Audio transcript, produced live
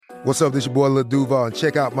What's up, this your boy Lil Duval, and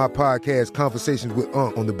check out my podcast, Conversations with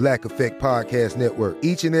Unc, on the Black Effect Podcast Network.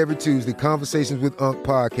 Each and every Tuesday, Conversations with Unc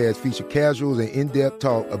podcast feature casuals and in-depth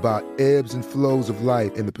talk about ebbs and flows of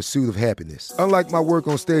life and the pursuit of happiness. Unlike my work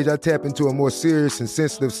on stage, I tap into a more serious and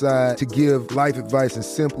sensitive side to give life advice and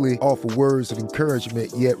simply offer words of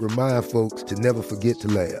encouragement, yet remind folks to never forget to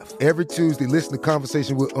laugh. Every Tuesday, listen to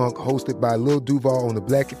Conversations with Unc, hosted by Lil Duval on the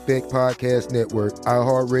Black Effect Podcast Network,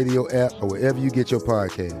 iHeartRadio app, or wherever you get your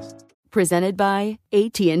podcasts. Presented by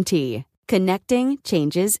AT&T. Connecting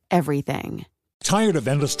changes everything. Tired of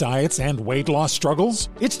endless diets and weight loss struggles?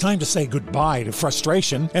 It's time to say goodbye to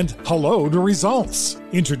frustration and hello to results.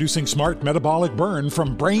 Introducing Smart Metabolic Burn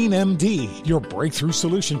from Brain MD, your breakthrough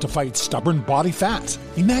solution to fight stubborn body fat.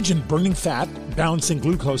 Imagine burning fat, balancing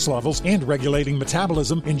glucose levels, and regulating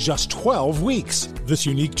metabolism in just 12 weeks. This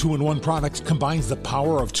unique 2-in-1 product combines the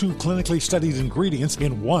power of 2 clinically studied ingredients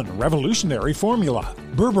in one revolutionary formula.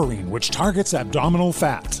 Berberine, which targets abdominal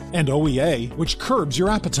fat, and OEA, which curbs your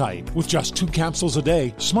appetite. With just 2 capsules a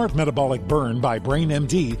day, Smart Metabolic Burn by Brain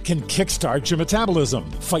MD can kickstart your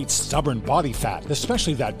metabolism, fight stubborn body fat, especially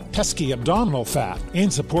that pesky abdominal fat,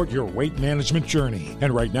 and support your weight management journey.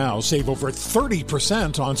 And right now, save over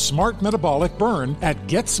 30% on Smart Metabolic Burn at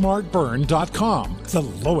GetSmartBurn.com. The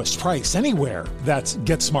lowest price anywhere. That's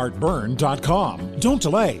GetSmartBurn.com. Don't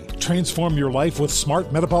delay. Transform your life with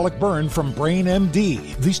Smart Metabolic Burn from Brain MD.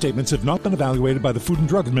 These statements have not been evaluated by the Food and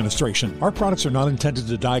Drug Administration. Our products are not intended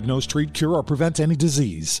to diagnose, treat, cure, or prevent any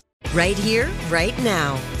disease. Right here, right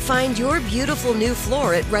now. Find your beautiful new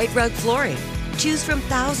floor at Right Rug Flooring. Choose from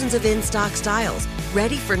thousands of in-stock styles,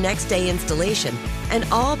 ready for next day installation, and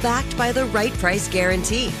all backed by the right price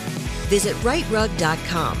guarantee. Visit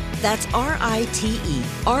rightrug.com. That's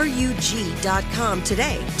RITERUG.com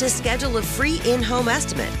today to schedule a free in-home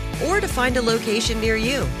estimate or to find a location near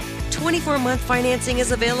you. 24-month financing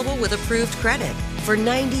is available with approved credit. For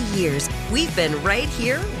 90 years, we've been right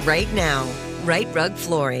here, right now. Right Rug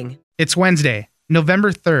Flooring. It's Wednesday,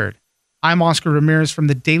 November 3rd. I'm Oscar Ramirez from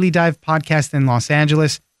the Daily Dive podcast in Los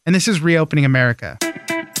Angeles, and this is Reopening America.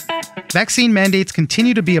 Vaccine mandates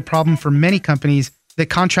continue to be a problem for many companies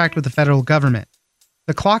that contract with the federal government.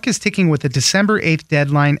 The clock is ticking with a December 8th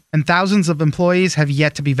deadline, and thousands of employees have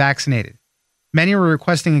yet to be vaccinated. Many are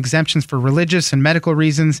requesting exemptions for religious and medical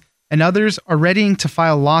reasons, and others are readying to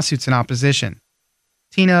file lawsuits in opposition.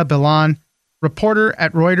 Tina Bilan, reporter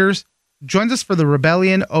at Reuters, joins us for the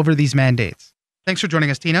rebellion over these mandates. Thanks for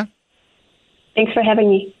joining us, Tina. Thanks for having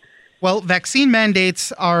me. Well, vaccine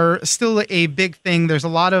mandates are still a big thing. There's a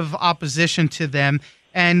lot of opposition to them,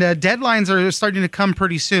 and deadlines are starting to come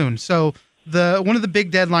pretty soon. So one of the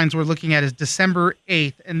big deadlines we're looking at is December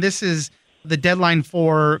 8th, and this is the deadline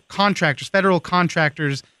for contractors, federal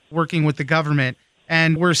contractors working with the government.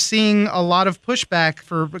 And we're seeing a lot of pushback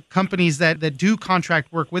for companies that do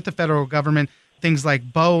contract work with the federal government, things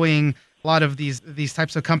like Boeing, a lot of these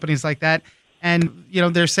types of companies like that. And,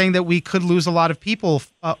 they're saying that we could lose a lot of people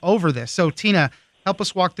over this. So, Tina, help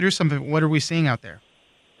us walk through some of it. What are we seeing out there?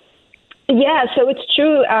 Yeah, so it's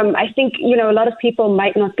true. I think, a lot of people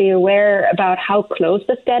might not be aware about how close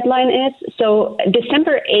this deadline is. So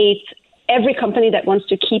December 8th, every company that wants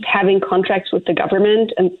to keep having contracts with the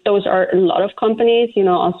government, and those are a lot of companies,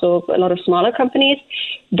 also a lot of smaller companies,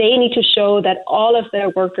 they need to show that all of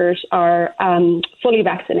their workers are fully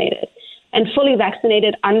vaccinated. And fully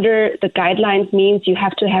vaccinated under the guidelines means you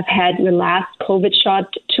have to have had your last COVID shot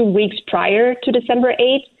 2 weeks prior to December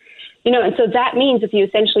 8th. And so that means if you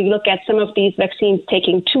essentially look at some of these vaccines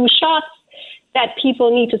taking 2 shots, that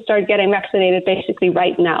people need to start getting vaccinated basically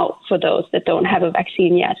right now for those that don't have a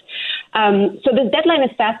vaccine yet. So the deadline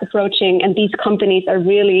is fast approaching, and these companies are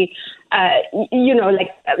really,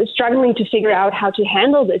 struggling to figure out how to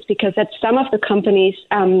handle this, because at some of the companies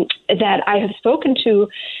that I have spoken to,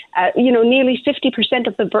 nearly 50%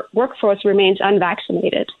 of the workforce remains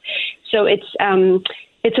unvaccinated. So it's a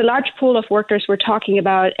large pool of workers we're talking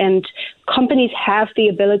about, and companies have the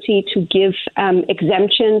ability to give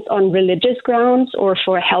exemptions on religious grounds or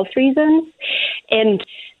for health reasons. And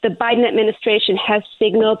the Biden administration has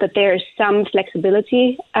signaled that there is some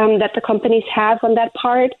flexibility that the companies have on that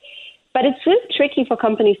part. But it's really tricky for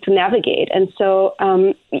companies to navigate. And so,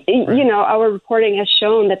 our reporting has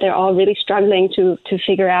shown that they're all really struggling to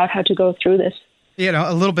figure out how to go through this.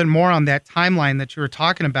 A little bit more on that timeline that you were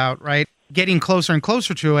talking about, right? Getting closer and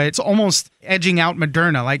closer to it. It's almost edging out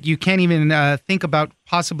Moderna. Like, you can't even think about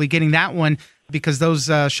possibly getting that one because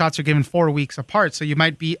those shots are given 4 weeks apart. So you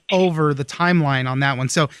might be over the timeline on that one.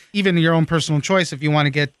 So even your own personal choice, if you want to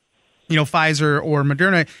get, Pfizer or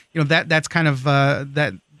Moderna, that's kind of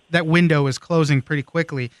that window is closing pretty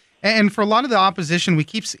quickly. And for a lot of the opposition, we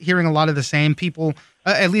keep hearing a lot of the same people,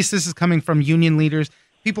 at least this is coming from union leaders.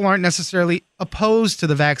 People aren't necessarily opposed to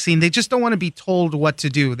the vaccine. They just don't want to be told what to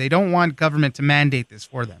do. They don't want government to mandate this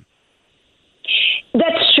for them.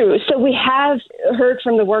 That's true. So we have heard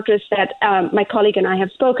from the workers that my colleague and I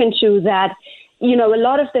have spoken to that, you know, a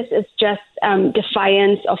lot of this is just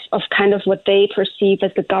defiance of kind of what they perceive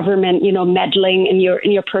as the government, you know, meddling in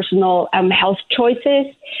your personal health choices.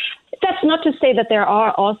 That's not to say that there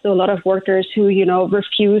are also a lot of workers who, you know,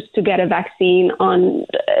 refuse to get a vaccine on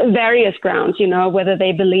various grounds, you know, whether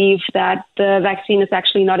they believe that the vaccine is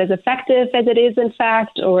actually not as effective as it is in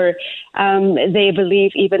fact, or they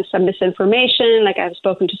believe even some misinformation. Like I've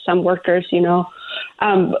spoken to some workers, you know,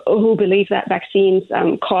 who believe that vaccines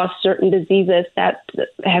cause certain diseases that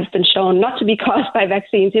have been shown not to be caused by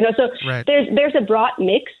vaccines. You know, so right. there's a broad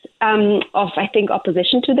mix of, I think,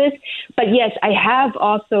 opposition to this. But yes, I have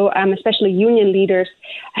also, especially union leaders,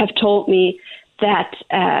 have told me that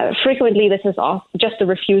frequently this is just a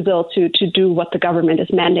refusal to do what the government is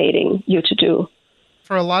mandating you to do.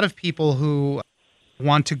 For a lot of people who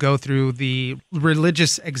want to go through the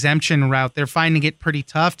religious exemption route, they're finding it pretty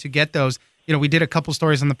tough to get those. You know, we did a couple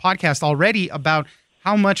stories on the podcast already about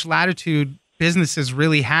how much latitude businesses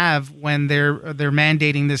really have when they're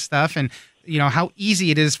mandating this stuff, and you know how easy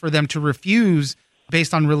it is for them to refuse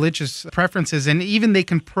based on religious preferences. And even they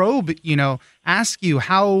can probe, you know, ask you,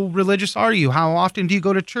 how religious are you? How often do you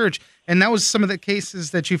go to church? And that was some of the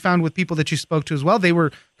cases that you found with people that you spoke to as well. They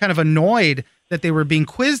were kind of annoyed that they were being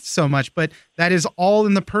quizzed so much, but that is all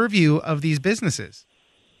in the purview of these businesses.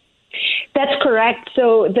 That's correct.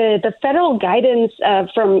 So the federal guidance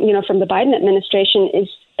from the Biden administration is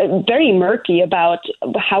very murky about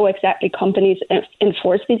how exactly companies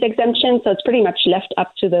enforce these exemptions. So it's pretty much left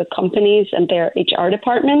up to the companies and their HR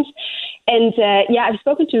departments. And I've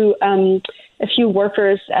spoken to a few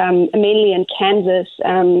workers, mainly in Kansas,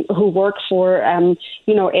 who work for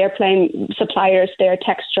airplane suppliers there,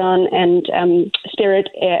 Textron and Spirit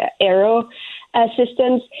Aero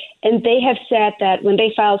Systems, and they have said that when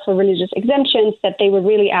they filed for religious exemptions, that they were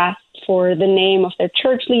really asked for the name of their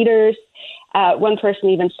church leaders. One person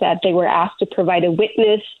even said they were asked to provide a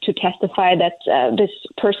witness to testify that this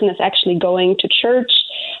person is actually going to church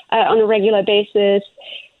on a regular basis.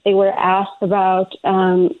 They were asked about,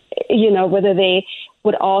 whether they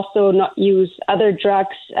would also not use other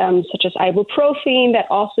drugs such as ibuprofen that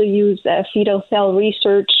also use fetal cell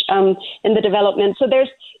research in the development. So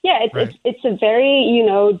it's a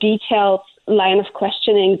very, detailed line of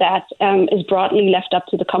questioning that is broadly left up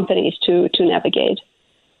to the companies to navigate.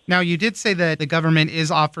 Now, you did say that the government is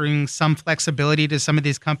offering some flexibility to some of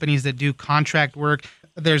these companies that do contract work.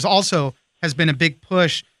 There's also has been a big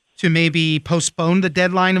push to maybe postpone the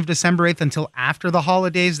deadline of December 8th until after the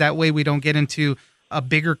holidays. That way we don't get into a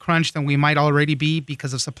bigger crunch than we might already be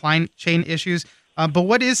because of supply chain issues. But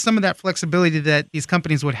what is some of that flexibility that these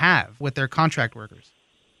companies would have with their contract workers?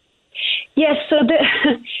 Yes, so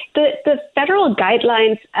the federal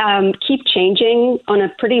guidelines keep changing on a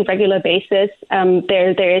pretty regular basis.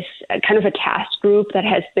 There is kind of a task group that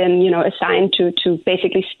has been, assigned to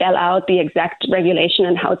basically spell out the exact regulation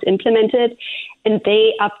and how it's implemented. And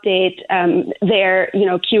they update their,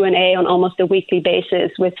 Q&A on almost a weekly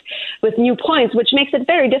basis with new points, which makes it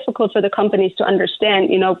very difficult for the companies to understand,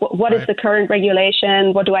 what is the current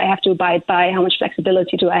regulation? What do I have to abide by? How much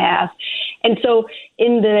flexibility do I have? And so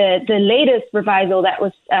in the latest revisal that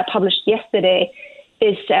was published yesterday,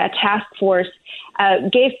 this task force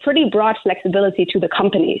gave pretty broad flexibility to the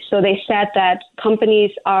companies. So they said that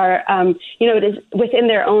companies are, it is within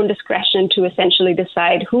their own discretion to essentially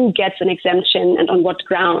decide who gets an exemption and on what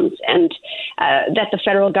grounds, and that the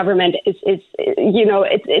federal government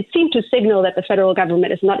it seemed to signal that the federal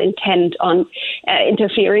government is not intent on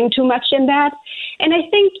interfering too much in that. And I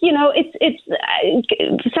think,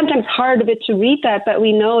 it's sometimes hard a bit to read that, but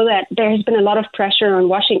we know that there has been a lot of pressure on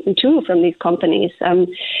Washington too from these companies.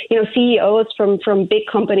 CEOs from big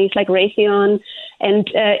companies like Raytheon and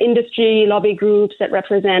industry lobby groups that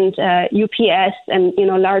represent UPS and,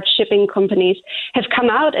 large shipping companies have come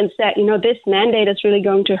out and said, this mandate is really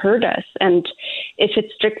going to hurt us. And if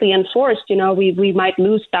it's strictly enforced, we might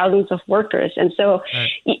lose thousands of workers. And so,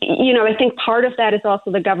 I think part of that is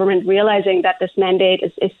also the government realizing that this mandate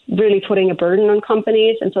is really putting a burden on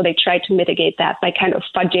companies. And so they try to mitigate that by kind of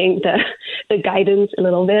fudging the guidance a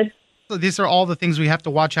little bit. So these are all the things we have to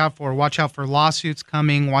watch out for. Watch out for lawsuits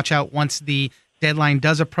coming. Watch out once the deadline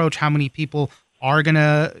does approach, how many people are going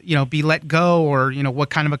to, be let go, or, what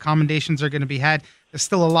kind of accommodations are going to be had. There's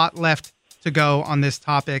still a lot left to go on this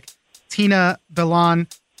topic. Tina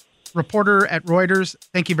Bilan, reporter at Reuters,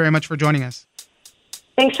 thank you very much for joining us.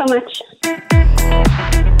 Thanks so much.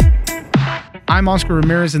 I'm Oscar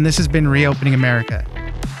Ramirez, and this has been Reopening America.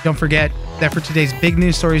 Don't forget that for today's big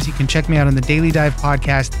news stories, you can check me out on the Daily Dive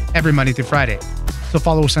podcast every Monday through Friday. So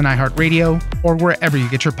follow us on iHeartRadio or wherever you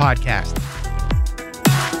get your podcast.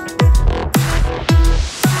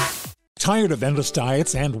 Tired of endless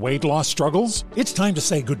diets and weight loss struggles? It's time to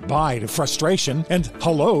say goodbye to frustration and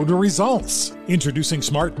hello to results. Introducing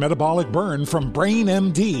Smart Metabolic Burn from Brain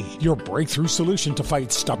MD, your breakthrough solution to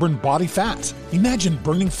fight stubborn body fat. Imagine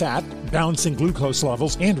burning fat, balancing glucose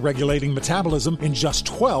levels, and regulating metabolism in just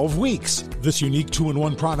 12 weeks. This unique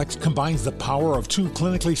 2-in-1 product combines the power of 2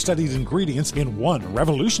 clinically studied ingredients in one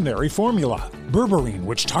revolutionary formula. Berberine,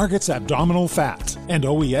 which targets abdominal fat, and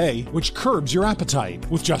OEA, which curbs your appetite.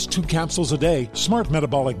 With just 2 capsules a day, Smart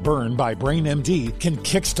Metabolic Burn by Brain MD can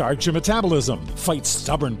kickstart your metabolism, fight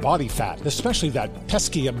stubborn body fat, especially that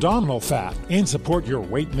pesky abdominal fat, and support your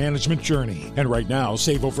weight management journey. And right now,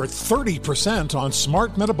 save over 30% on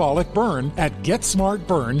Smart Metabolic Burn at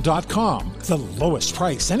GetSmartBurn.com. The lowest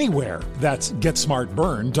price anywhere. That's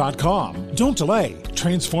GetSmartBurn.com. Don't delay.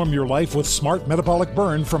 Transform your life with Smart Metabolic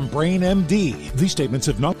Burn from Brain MD. These statements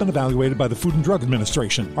have not been evaluated by the Food and Drug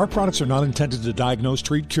Administration. Our products are not intended to diagnose,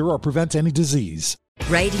 treat, cure, or prevent any disease.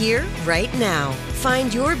 Right here, right now.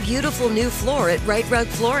 Find your beautiful new floor at Right Rug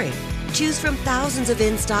Flooring. Choose from thousands of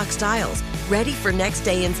in-stock styles, ready for next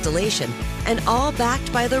day installation, and all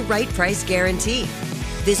backed by the right price guarantee.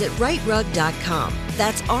 Visit rightrug.com.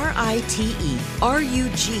 That's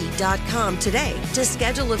RITERUG.com today to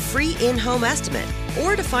schedule a free in-home estimate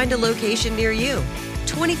or to find a location near you.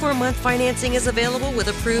 24-month financing is available with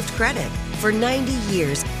approved credit. For 90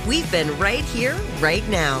 years, we've been right here, right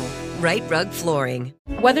now. Right Rug Flooring.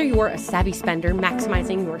 Whether you're a savvy spender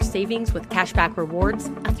maximizing your savings with cashback rewards,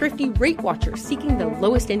 a thrifty rate watcher seeking the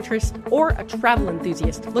lowest interest, or a travel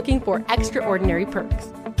enthusiast looking for extraordinary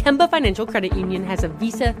perks, Kemba Financial Credit Union has a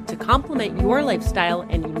visa to complement your lifestyle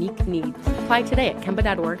and unique needs. Apply today at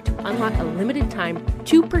Kemba.org to unlock a limited-time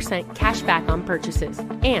 2% cash back on purchases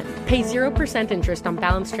and pay 0% interest on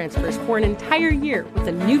balance transfers for an entire year with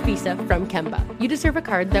a new visa from Kemba. You deserve a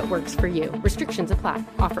card that works for you. Restrictions apply.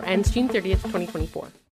 Offer ends June 30th, 2024.